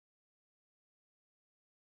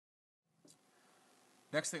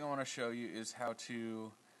Next thing I want to show you is how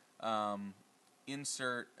to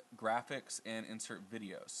insert graphics and insert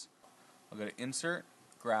videos. I'll go to Insert,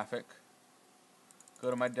 Graphic, go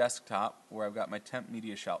to my desktop where I've got my temp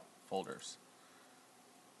MediaShout folders.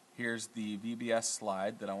 Here's the VBS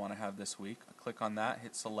slide that I want to have this week. I click on that,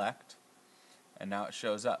 hit Select, and now it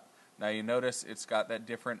shows up. Now you notice it's got that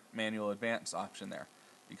different Manual Advance option there.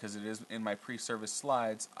 Because it is in my pre-service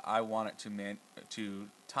slides, I want it to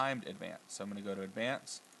timed advance. So I'm going to go to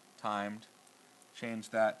Advance, Timed,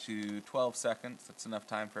 change that to 12 seconds. That's enough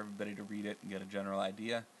time for everybody to read it and get a general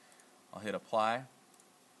idea. I'll hit Apply,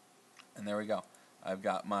 and there we go. I've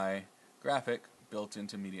got my graphic built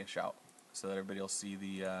into MediaShout so that everybody will see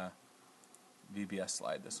the VBS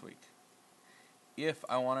slide this week. If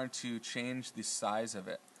I wanted to change the size of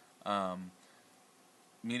it,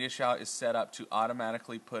 MediaShout is set up to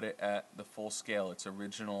automatically put it at the full scale, its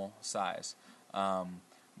original size.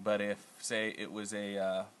 But if, say, it was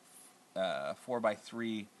a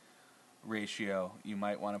 4:3 ratio, you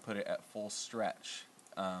might want to put it at full stretch.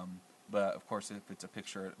 But of course, if it's a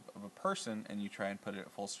picture of a person and you try and put it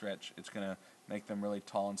at full stretch, it's going to make them really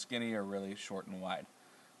tall and skinny or really short and wide.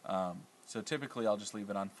 So typically, I'll just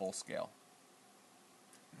leave it on full scale.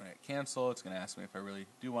 When I hit cancel, it's going to ask me if I really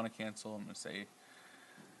do want to cancel. I'm going to say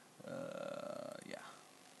yeah.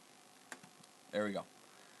 There we go.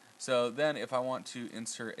 So then if I want to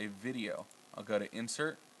insert a video, I'll go to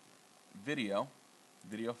Insert, Video,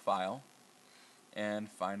 Video File, and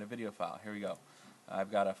find a video file. Here we go.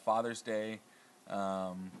 I've got a Father's Day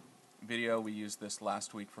video. We used this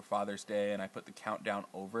last week for Father's Day, and I put the countdown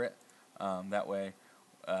over it. That way,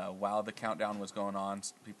 while the countdown was going on,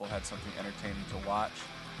 people had something entertaining to watch,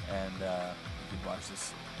 and you could watch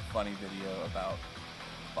this funny video about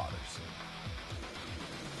fathers.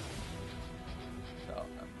 So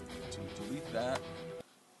I'm going to delete that.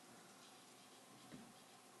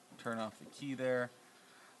 Turn off the key there.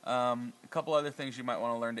 A couple other things you might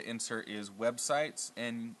want to learn to insert is websites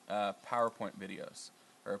and PowerPoint videos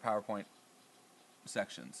or PowerPoint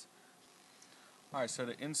sections. Alright, so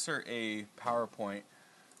to insert a PowerPoint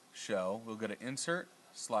show, we'll go to Insert,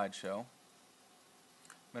 Slideshow.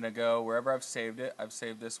 I'm going to go wherever I've saved it. I've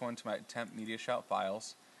saved this one to my temp MediaShout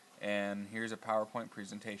files, and here's a PowerPoint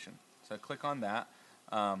presentation. So I click on that.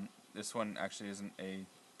 This one actually isn't a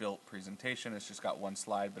built presentation, it's just got one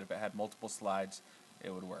slide, but if it had multiple slides,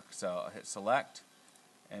 it would work. So I'll hit Select,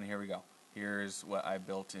 and here we go. Here's what I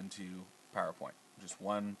built into PowerPoint, just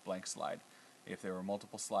one blank slide. If there were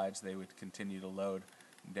multiple slides, they would continue to load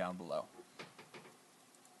down below.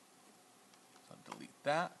 So I'll delete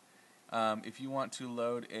that. If you want to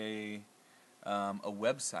load a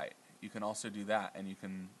website, you can also do that, and you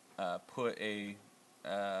can put a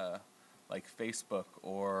like Facebook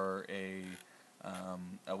or a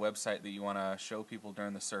website that you want to show people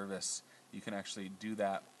during the service. You can actually do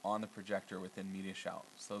that on the projector within MediaShout.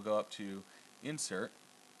 So go up to Insert,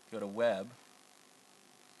 go to Web,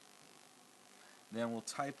 then we'll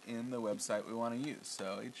type in the website we want to use.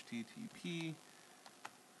 So http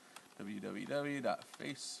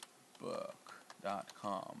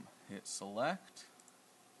www.facebook.com. Hit Select.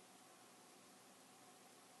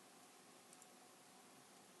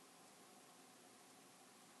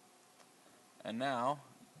 And now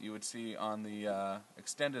you would see on the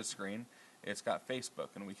extended screen it's got Facebook,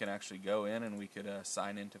 and we can actually go in and we could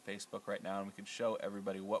sign into Facebook right now, and we could show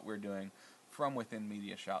everybody what we're doing from within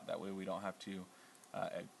MediaShout. That way we don't have to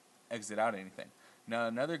exit out anything. Now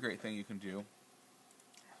another great thing you can do,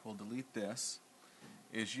 we'll delete this,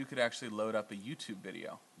 is you could actually load up a YouTube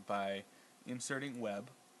video by inserting web,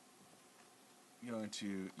 going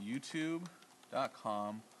to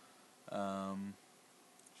youtube.com.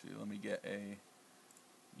 Actually, let me get a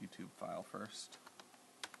YouTube file first.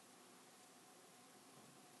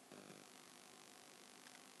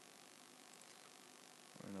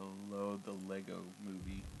 We're going to load the Lego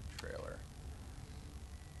movie trailer.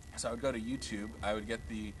 So I would go to YouTube. I would get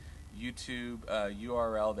the YouTube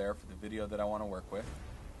URL there for the video that I want to work with.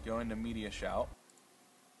 Go into MediaShout.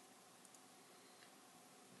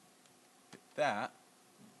 Hit that.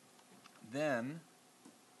 Then,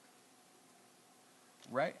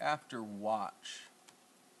 right after watch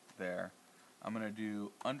there, I'm going to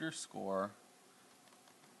do _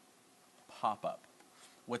 pop-up.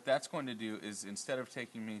 What that's going to do is, instead of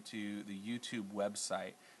taking me to the YouTube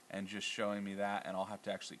website and just showing me that, and I'll have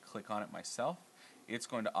to actually click on it myself, it's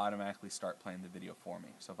going to automatically start playing the video for me.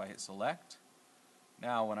 So if I hit Select,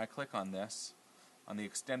 now when I click on this, on the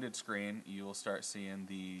extended screen, you will start seeing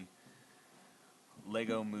the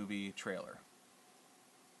Lego movie trailer.